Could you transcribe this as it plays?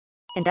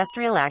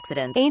industrial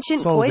accidents,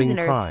 ancient solving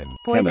poisoners, crime,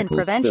 poison chemical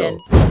prevention.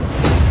 spills.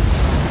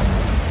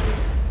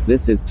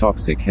 This is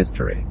Toxic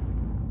History.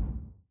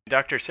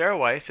 Dr. Sarah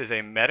Weiss is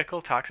a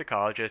medical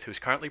toxicologist who's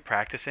currently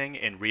practicing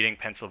in Reading,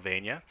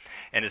 Pennsylvania,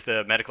 and is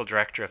the medical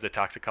director of the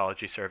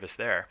toxicology service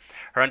there.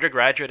 Her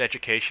undergraduate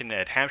education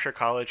at Hampshire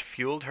College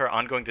fueled her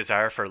ongoing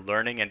desire for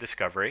learning and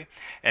discovery,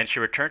 and she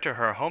returned to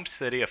her home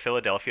city of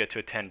Philadelphia to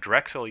attend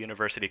Drexel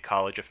University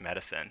College of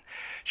Medicine.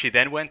 She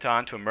then went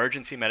on to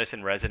emergency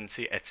medicine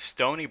residency at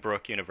Stony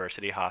Brook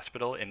University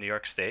Hospital in New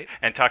York State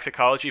and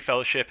toxicology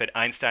fellowship at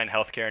Einstein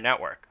Healthcare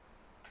Network.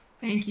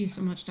 Thank you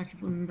so much, Dr.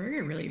 Blumenberg. I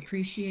really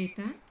appreciate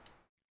that.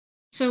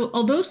 So,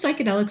 although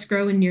psychedelics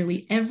grow in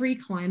nearly every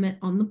climate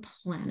on the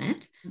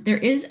planet, there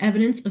is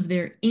evidence of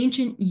their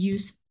ancient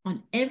use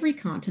on every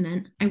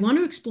continent. I want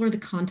to explore the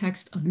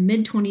context of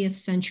mid-20th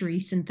century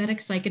synthetic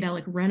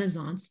psychedelic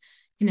renaissance,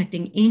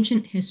 connecting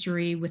ancient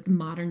history with the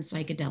modern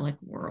psychedelic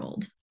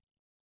world.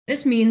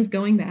 This means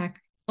going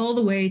back all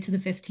the way to the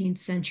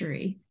 15th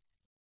century.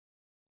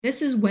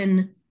 This is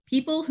when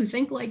people who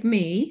think like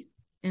me,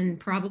 and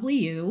probably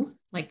you,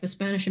 like the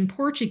Spanish and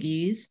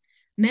Portuguese,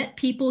 met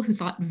people who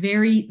thought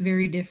very,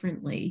 very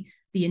differently,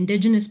 the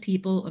indigenous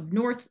people of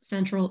North,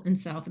 Central, and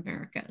South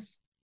Americas.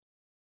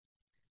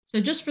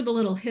 So just for the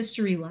little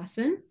history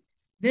lesson,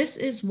 this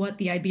is what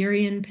the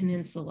Iberian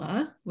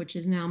Peninsula, which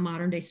is now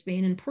modern-day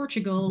Spain and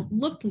Portugal,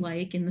 looked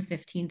like in the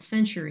 15th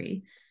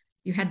century.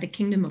 You had the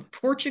Kingdom of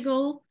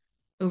Portugal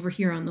over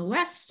here on the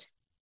west,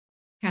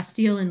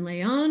 Castile and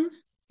Leon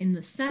in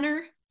the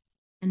center,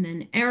 and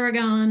then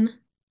Aragon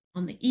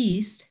on the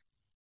east,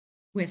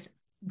 with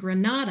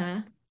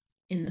Granada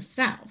in the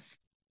south.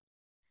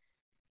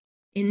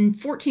 In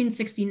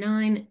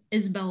 1469,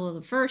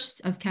 Isabella I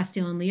of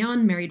Castile and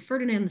Leon married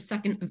Ferdinand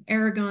II of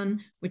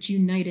Aragon, which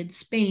united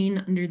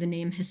Spain under the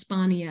name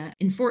Hispania.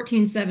 In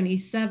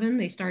 1477,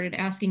 they started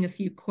asking a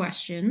few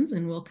questions,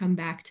 and we'll come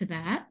back to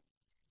that.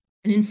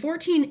 And in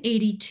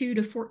 1482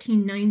 to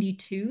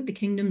 1492, the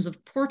kingdoms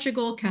of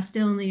Portugal,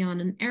 Castile and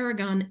Leon, and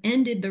Aragon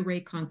ended the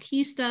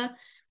Reconquista,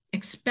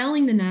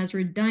 expelling the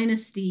Nasrid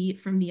dynasty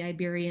from the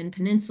Iberian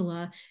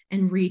Peninsula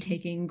and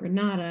retaking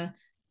Granada,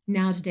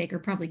 now to take, or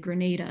probably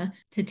Grenada,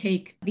 to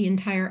take the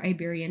entire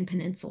Iberian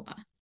Peninsula.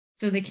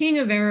 So the king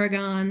of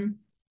Aragon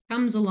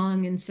comes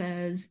along and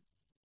says,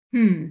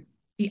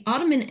 the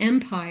Ottoman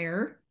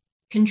Empire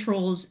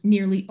controls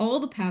nearly all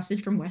the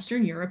passage from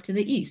Western Europe to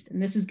the east. And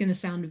this is going to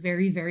sound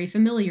very, very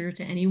familiar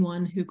to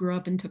anyone who grew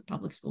up and took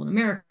public school in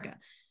America.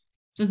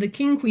 So the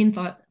king-queen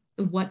thought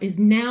what is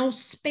now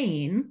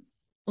Spain,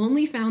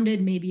 only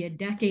founded maybe a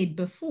decade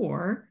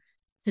before,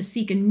 to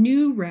seek a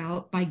new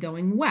route by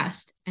going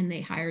west, and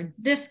they hired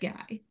this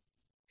guy.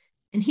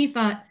 And he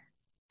thought,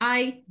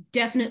 I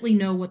definitely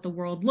know what the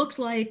world looks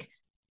like,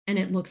 and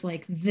it looks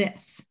like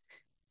this.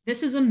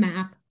 This is a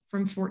map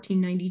from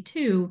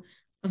 1492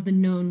 of the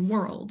known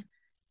world,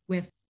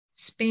 with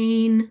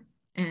Spain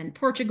and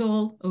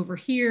Portugal over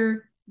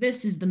here.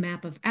 This is the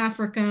map of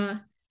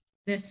Africa.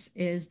 This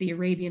is the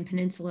Arabian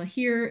Peninsula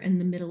here and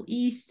the Middle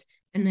East,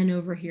 and then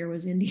over here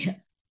was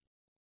India.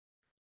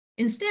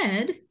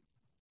 Instead,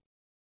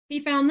 he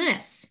found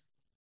this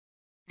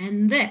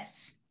and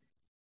this.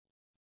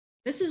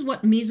 This is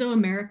what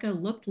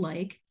Mesoamerica looked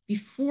like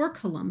before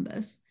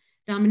Columbus,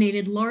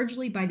 dominated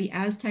largely by the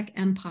Aztec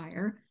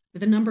Empire,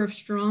 with a number of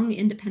strong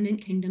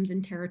independent kingdoms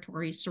and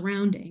territories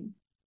surrounding.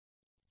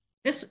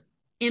 This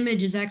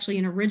image is actually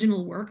an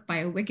original work by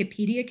a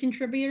Wikipedia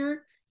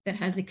contributor that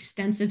has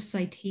extensive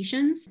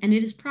citations, and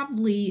it is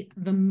probably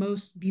the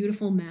most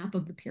beautiful map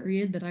of the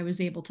period that I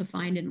was able to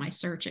find in my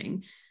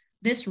searching.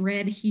 This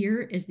red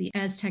here is the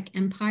Aztec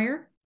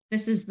Empire.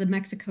 This is the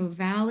Mexico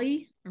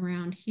Valley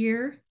around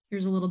here.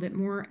 Here's a little bit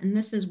more, and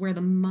this is where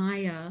the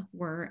Maya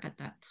were at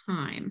that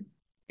time.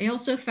 They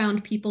also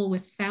found people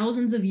with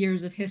thousands of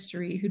years of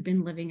history who'd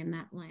been living in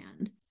that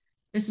land.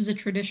 This is a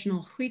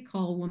traditional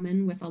Huichol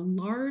woman with a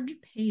large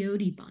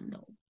peyote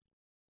bundle.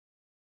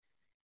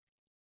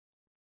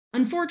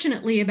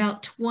 Unfortunately,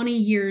 about 20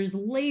 years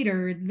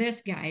later,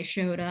 this guy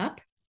showed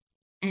up,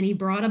 and he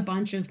brought a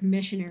bunch of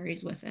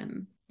missionaries with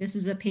him. This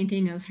is a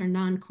painting of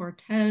Hernan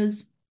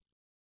Cortez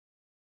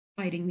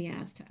fighting the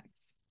Aztecs.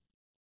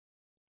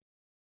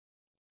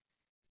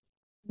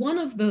 One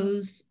of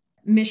those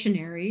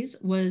missionaries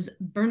was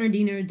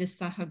Bernardino de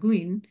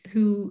Sahagún,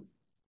 who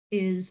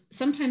is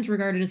sometimes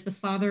regarded as the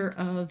father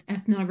of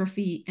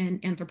ethnography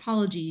and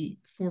anthropology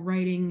for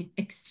writing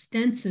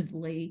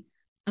extensively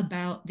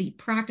about the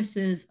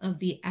practices of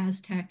the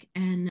Aztec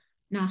and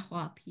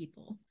Nahua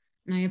people.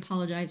 And I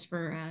apologize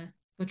for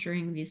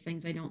butchering these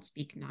things. I don't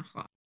speak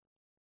Nahua.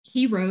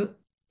 He wrote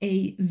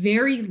a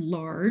very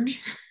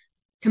large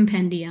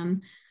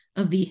compendium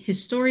of the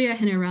Historia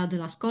General de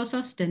las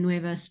Cosas de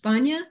Nueva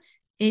España,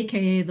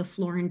 aka the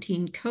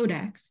Florentine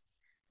Codex,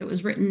 that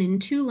was written in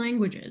 2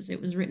 languages.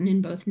 It was written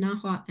in both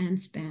Nahua and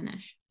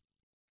Spanish.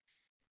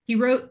 He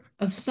wrote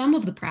of some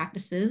of the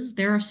practices.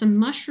 There are some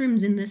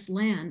mushrooms in this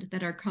land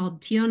that are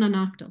called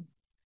tionanacto.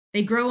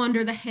 They grow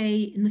under the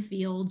hay in the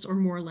fields or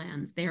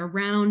moorlands. They are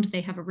round,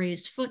 they have a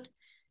raised foot,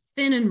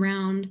 Thin and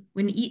round,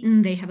 when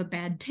eaten, they have a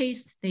bad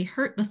taste. They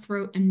hurt the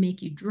throat and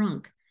make you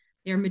drunk.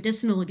 They are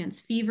medicinal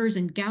against fevers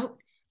and gout.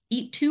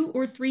 Eat 2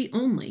 or 3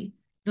 only.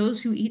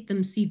 Those who eat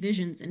them see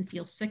visions and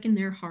feel sick in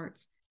their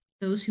hearts.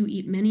 Those who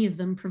eat many of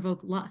them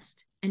provoke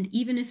lust, and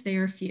even if they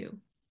are few.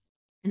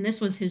 And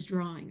this was his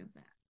drawing of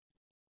that.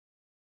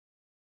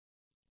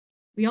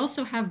 We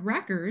also have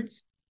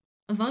records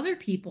of other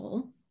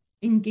people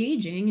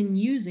engaging and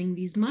using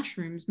these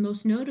mushrooms,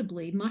 most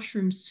notably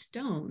mushroom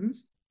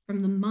stones from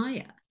the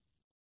Maya.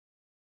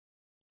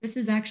 This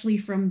is actually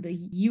from the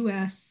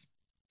U.S.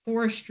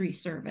 Forestry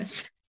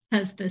Service,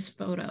 has this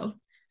photo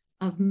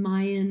of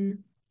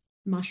Mayan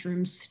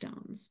mushroom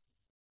stones.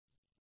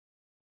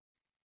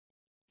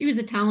 He was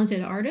a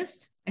talented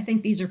artist. I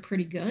think these are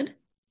pretty good.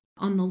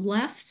 On the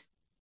left,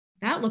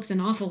 that looks an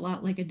awful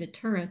lot like a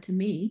datura to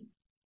me.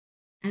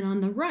 And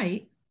on the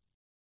right,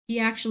 he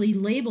actually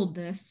labeled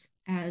this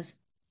as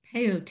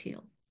peyote.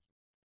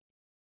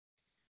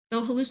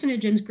 Though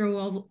hallucinogens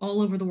grow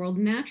all over the world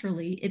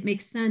naturally, it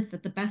makes sense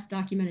that the best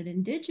documented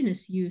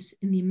indigenous use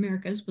in the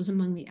Americas was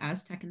among the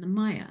Aztec and the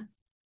Maya.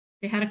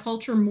 They had a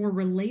culture more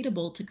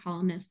relatable to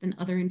colonists than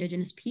other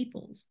indigenous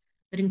peoples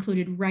that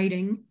included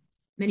writing,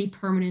 many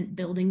permanent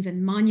buildings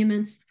and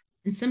monuments,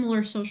 and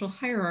similar social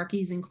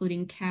hierarchies,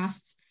 including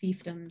castes,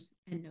 fiefdoms,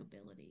 and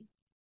nobility.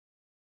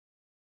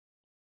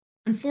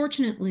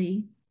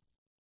 Unfortunately,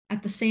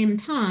 at the same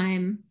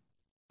time,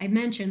 I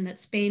mentioned that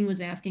Spain was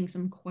asking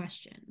some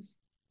questions.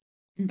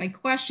 And by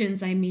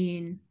questions, I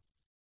mean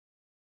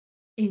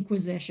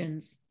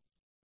inquisitions.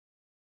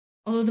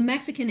 Although the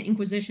Mexican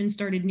Inquisition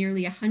started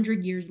nearly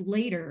 100 years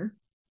later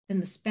than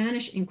the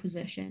Spanish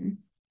Inquisition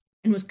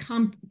and was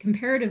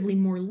comparatively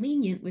more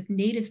lenient with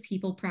native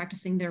people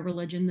practicing their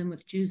religion than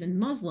with Jews and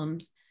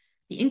Muslims,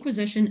 the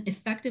Inquisition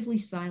effectively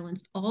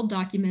silenced all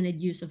documented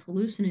use of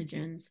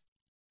hallucinogens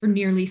for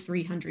nearly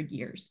 300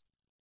 years.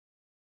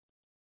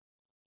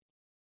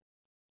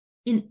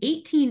 In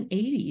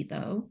 1880,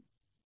 though,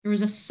 there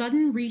was a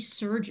sudden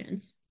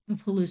resurgence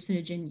of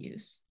hallucinogen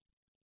use.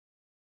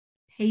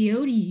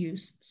 Peyote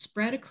use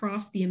spread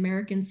across the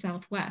American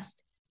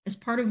Southwest as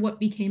part of what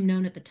became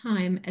known at the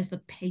time as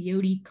the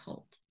peyote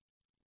cult.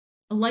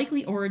 A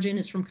likely origin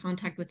is from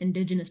contact with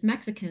indigenous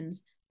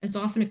Mexicans, as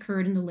often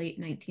occurred in the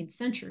late 19th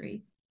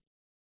century.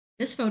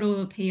 This photo of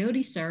a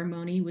peyote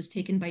ceremony was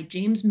taken by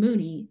James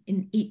Mooney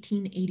in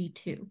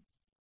 1882.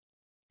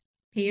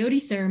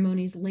 Peyote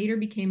ceremonies later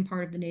became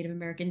part of the Native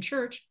American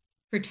Church,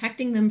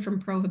 protecting them from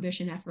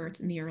prohibition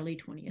efforts in the early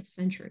 20th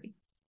century.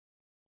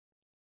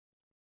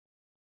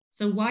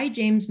 So why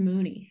James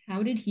Mooney?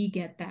 How did he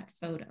get that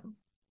photo?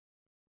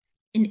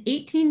 In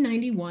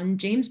 1891,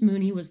 James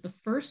Mooney was the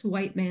first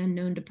white man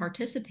known to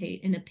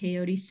participate in a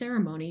peyote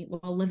ceremony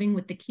while living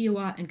with the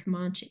Kiowa and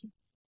Comanche.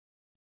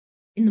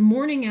 In the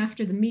morning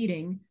after the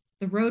meeting,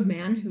 the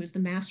roadman, who was the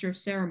master of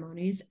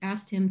ceremonies,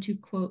 asked him to,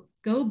 quote,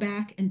 go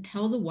back and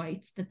tell the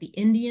whites that the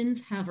Indians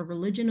have a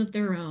religion of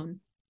their own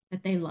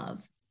that they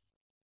love.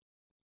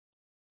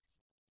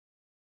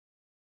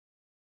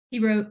 He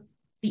wrote,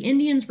 the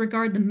Indians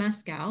regard the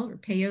mezcal, or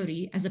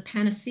peyote, as a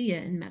panacea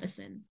in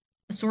medicine,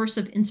 a source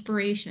of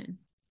inspiration,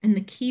 and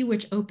the key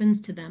which opens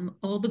to them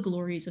all the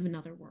glories of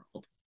another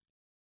world.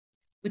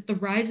 With the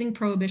rising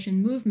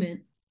prohibition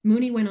movement,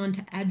 Mooney went on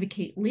to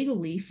advocate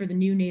legally for the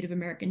new Native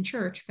American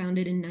Church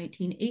founded in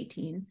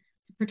 1918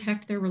 to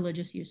protect their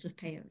religious use of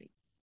peyote.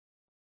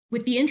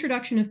 With the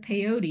introduction of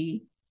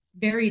peyote,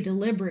 very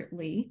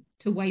deliberately,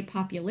 to white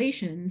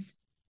populations,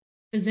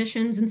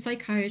 physicians and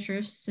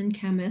psychiatrists and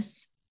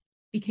chemists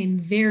became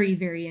very,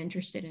 very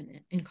interested in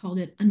it and called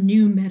it a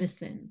new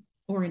medicine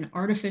or an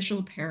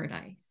artificial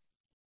paradise.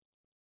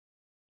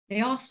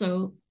 They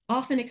also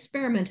often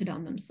experimented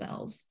on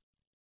themselves.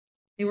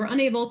 They were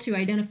unable to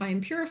identify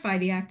and purify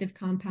the active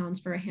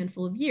compounds for a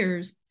handful of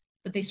years,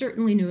 but they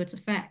certainly knew its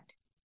effect.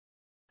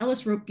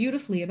 Ellis wrote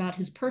beautifully about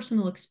his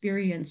personal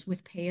experience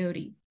with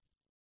peyote.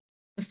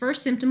 The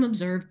first symptom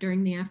observed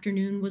during the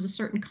afternoon was a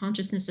certain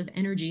consciousness of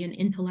energy and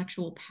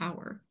intellectual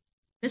power.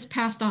 This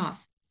passed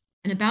off,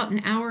 and about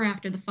an hour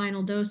after the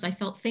final dose, I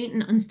felt faint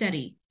and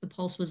unsteady. The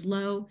pulse was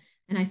low,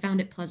 and I found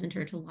it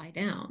pleasanter to lie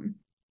down.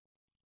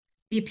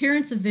 The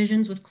appearance of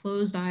visions with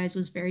closed eyes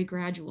was very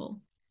gradual.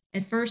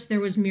 At first,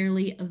 there was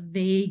merely a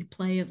vague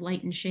play of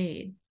light and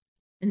shade.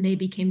 Then they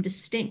became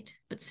distinct,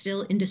 but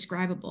still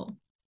indescribable,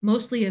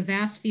 mostly a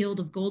vast field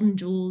of golden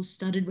jewels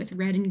studded with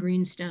red and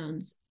green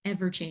stones,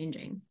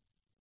 ever-changing.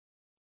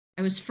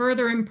 I was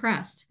further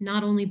impressed,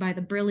 not only by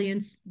the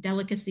brilliance,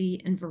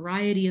 delicacy, and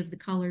variety of the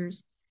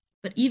colors,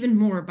 but even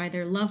more by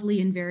their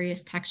lovely and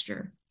various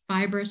texture,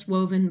 fibrous,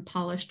 woven,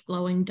 polished,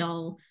 glowing,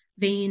 dull,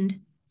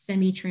 veined,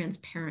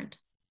 semi-transparent.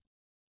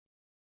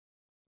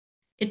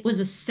 It was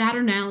a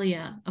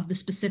saturnalia of the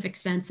specific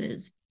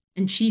senses,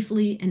 and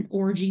chiefly an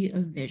orgy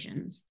of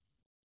visions.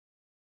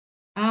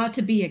 Ah,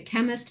 to be a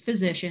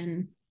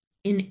chemist-physician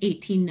in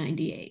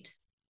 1898.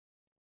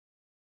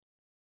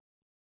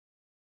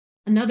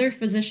 Another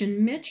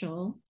physician,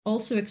 Mitchell,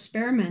 also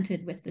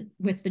experimented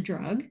with the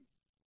drug,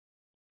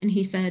 and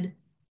he said,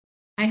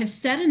 I have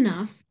said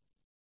enough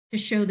to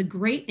show the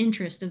great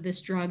interest of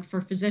this drug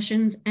for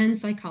physicians and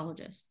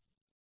psychologists.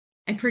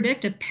 I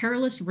predict a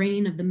perilous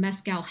reign of the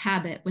mescal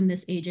habit when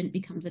this agent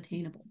becomes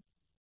attainable.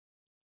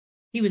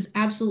 He was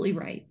absolutely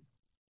right.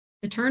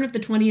 The turn of the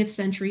 20th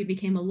century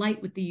became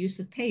alight with the use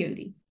of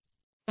peyote,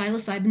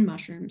 psilocybin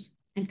mushrooms,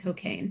 and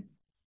cocaine.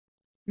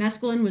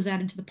 Mescaline was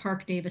added to the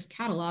Parke-Davis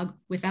catalog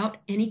without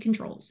any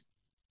controls.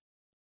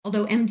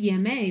 Although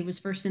MDMA was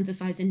first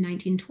synthesized in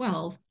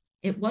 1912,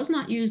 it was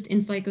not used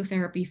in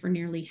psychotherapy for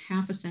nearly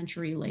half a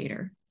century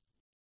later.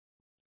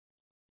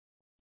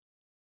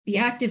 The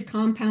active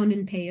compound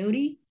in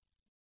peyote,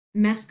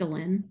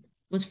 mescaline,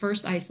 was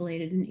first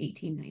isolated in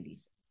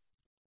 1896.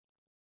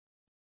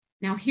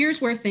 Now here's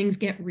where things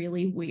get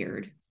really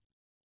weird.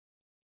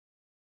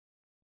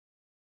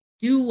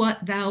 Do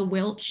what thou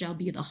wilt shall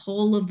be the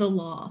whole of the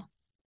law.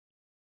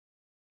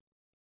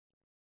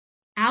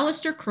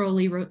 Aleister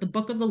Crowley wrote the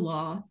Book of the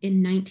Law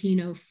in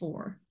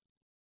 1904.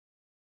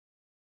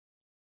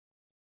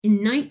 In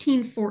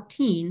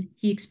 1914,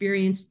 he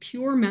experienced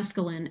pure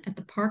mescaline at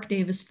the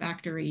Parke-Davis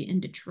factory in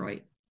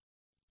Detroit.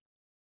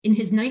 In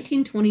his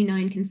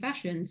 1929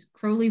 Confessions,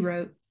 Crowley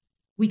wrote,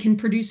 "We can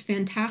produce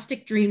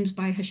fantastic dreams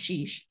by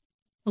hashish,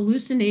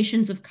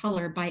 hallucinations of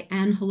color by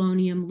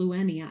anhelonium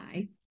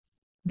lewinii,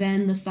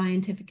 then the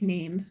scientific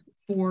name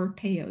for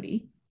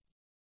peyote.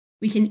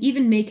 We can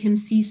even make him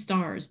see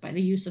stars by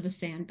the use of a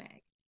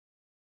sandbag.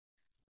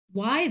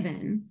 Why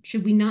then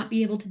should we not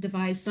be able to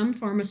devise some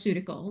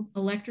pharmaceutical,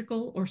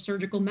 electrical, or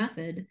surgical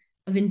method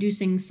of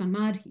inducing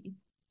samadhi,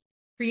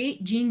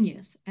 create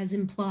genius as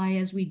imply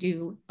as we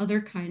do other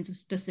kinds of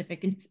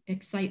specific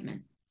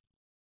excitement?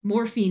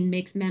 Morphine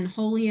makes men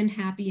holy and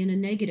happy in a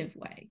negative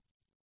way.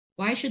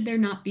 Why should there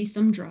not be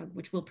some drug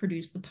which will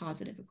produce the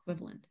positive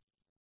equivalent?"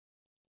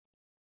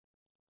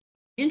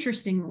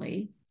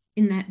 Interestingly,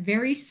 in that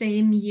very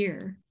same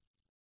year,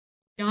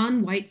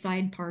 John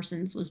Whiteside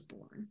Parsons was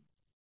born.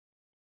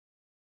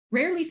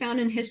 Rarely found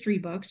in history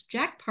books,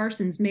 Jack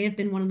Parsons may have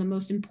been one of the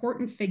most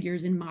important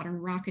figures in modern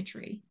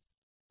rocketry.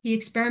 He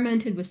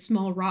experimented with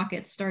small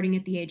rockets starting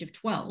at the age of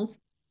 12,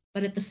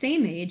 but at the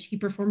same age, he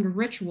performed a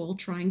ritual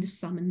trying to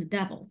summon the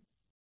devil.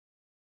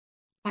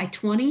 By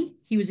 20,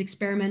 he was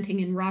experimenting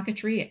in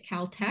rocketry at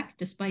Caltech,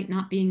 despite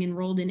not being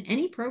enrolled in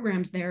any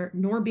programs there,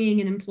 nor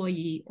being an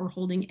employee or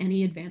holding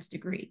any advanced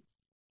degree.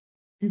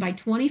 And by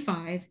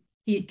 25,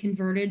 he had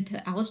converted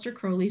to Aleister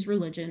Crowley's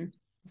religion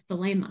of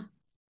Thelema.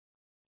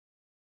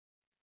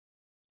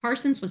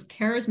 Parsons was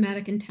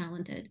charismatic and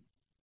talented.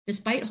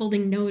 Despite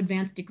holding no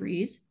advanced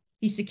degrees,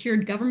 he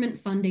secured government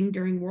funding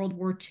during World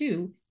War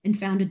II and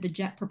founded the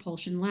Jet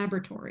Propulsion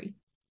Laboratory.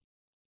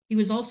 He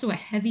was also a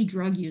heavy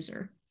drug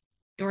user.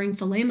 During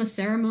Thelema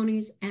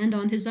ceremonies and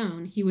on his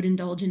own, he would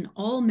indulge in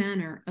all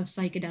manner of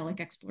psychedelic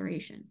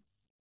exploration.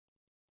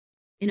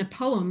 In a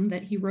poem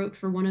that he wrote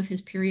for one of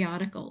his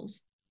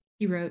periodicals,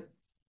 he wrote,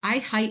 "I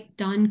hight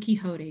Don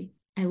Quixote.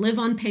 I live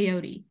on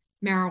peyote,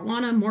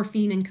 marijuana,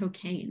 morphine, and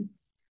cocaine.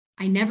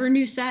 I never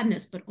knew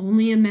sadness, but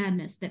only a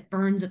madness that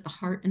burns at the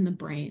heart and the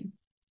brain."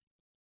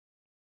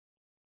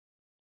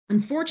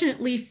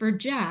 Unfortunately for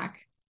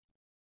Jack,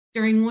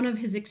 during one of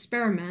his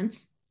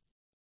experiments,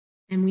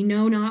 and we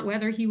know not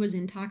whether he was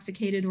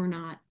intoxicated or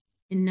not,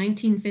 in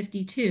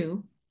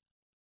 1952,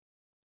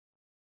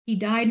 he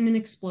died in an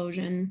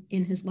explosion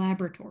in his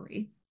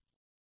laboratory.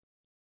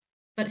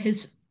 But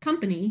his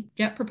company,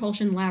 Jet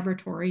Propulsion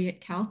Laboratory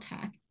at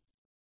Caltech,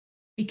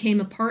 became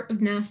a part of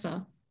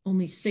NASA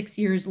only 6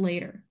 years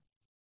later.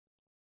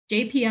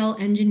 JPL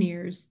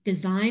engineers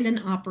designed and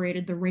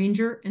operated the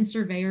Ranger and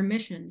Surveyor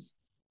missions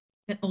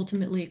that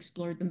ultimately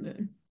explored the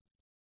moon.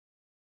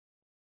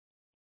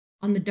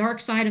 On the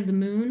dark side of the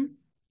moon,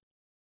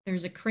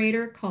 there's a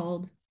crater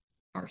called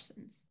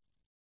Parsons.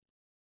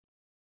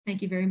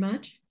 Thank you very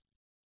much.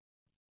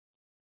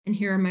 And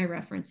here are my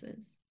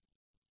references.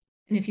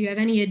 And if you have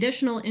any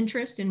additional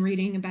interest in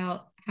reading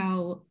about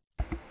how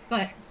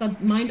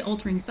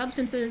mind-altering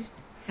substances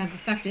have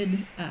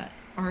affected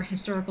our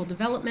historical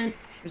development,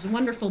 there's a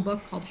wonderful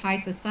book called High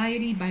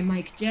Society by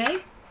Mike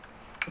J.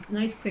 It's a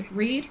nice, quick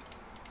read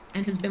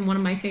and has been one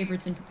of my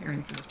favorites in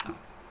preparing for this talk.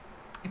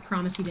 I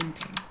promise he didn't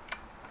pay me.